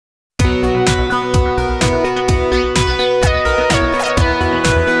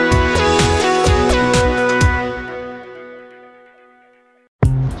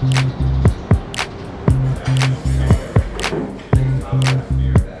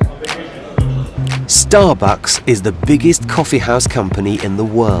Starbucks is the biggest coffee house company in the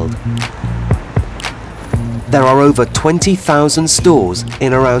world. There are over 20,000 stores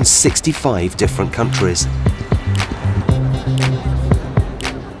in around 65 different countries.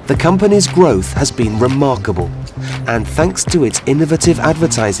 The company's growth has been remarkable, and thanks to its innovative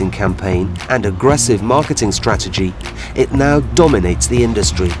advertising campaign and aggressive marketing strategy, it now dominates the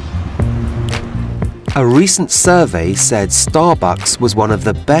industry. A recent survey said Starbucks was one of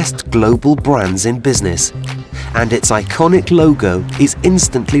the best global brands in business, and its iconic logo is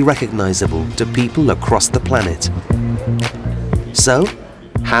instantly recognizable to people across the planet. So,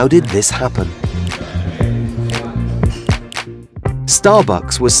 how did this happen?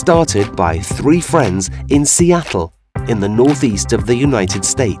 Starbucks was started by three friends in Seattle, in the northeast of the United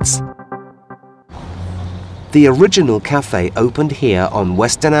States. The original cafe opened here on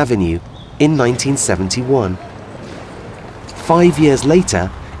Western Avenue in 1971. 5 years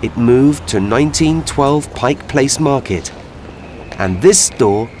later, it moved to 1912 Pike Place Market, and this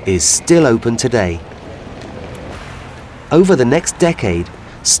store is still open today. Over the next decade,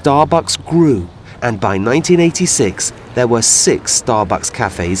 Starbucks grew, and by 1986, there were 6 Starbucks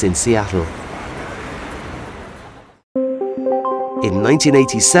cafes in Seattle. In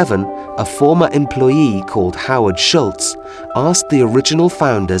 1987, a former employee called Howard Schultz asked the original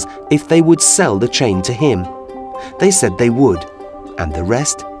founders if they would sell the chain to him. They said they would, and the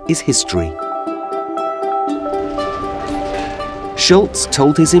rest is history. Schultz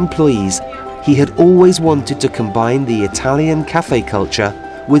told his employees he had always wanted to combine the Italian cafe culture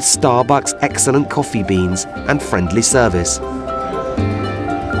with Starbucks' excellent coffee beans and friendly service.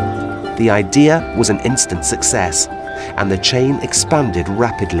 The idea was an instant success, and the chain expanded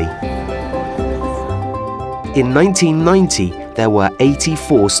rapidly. In 1990, there were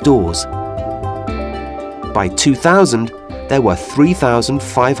 84 stores. By 2000, there were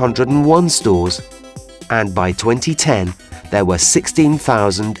 3,501 stores, and by 2010, there were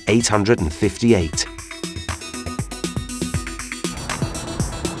 16,858.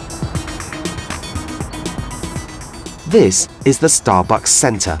 This is the Starbucks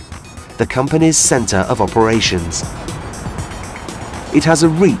Center, the company's center of operations. It has a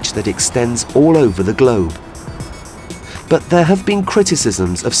reach that extends all over the globe. But there have been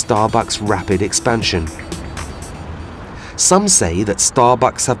criticisms of Starbucks' rapid expansion. Some say that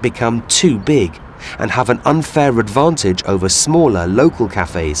Starbucks have become too big and have an unfair advantage over smaller local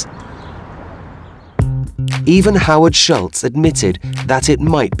cafes. Even Howard Schultz admitted that it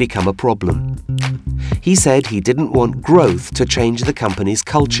might become a problem. He said he didn't want growth to change the company's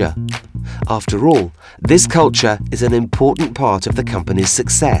culture. After all, this culture is an important part of the company's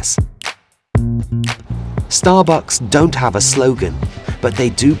success. Starbucks don't have a slogan, but they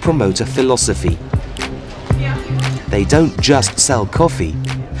do promote a philosophy. They don't just sell coffee,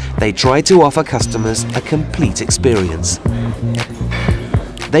 they try to offer customers a complete experience.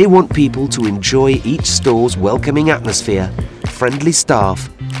 They want people to enjoy each store's welcoming atmosphere, friendly staff,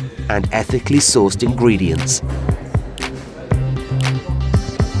 and ethically sourced ingredients.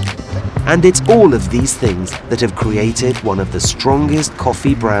 And it's all of these things that have created one of the strongest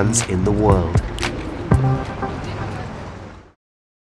coffee brands in the world.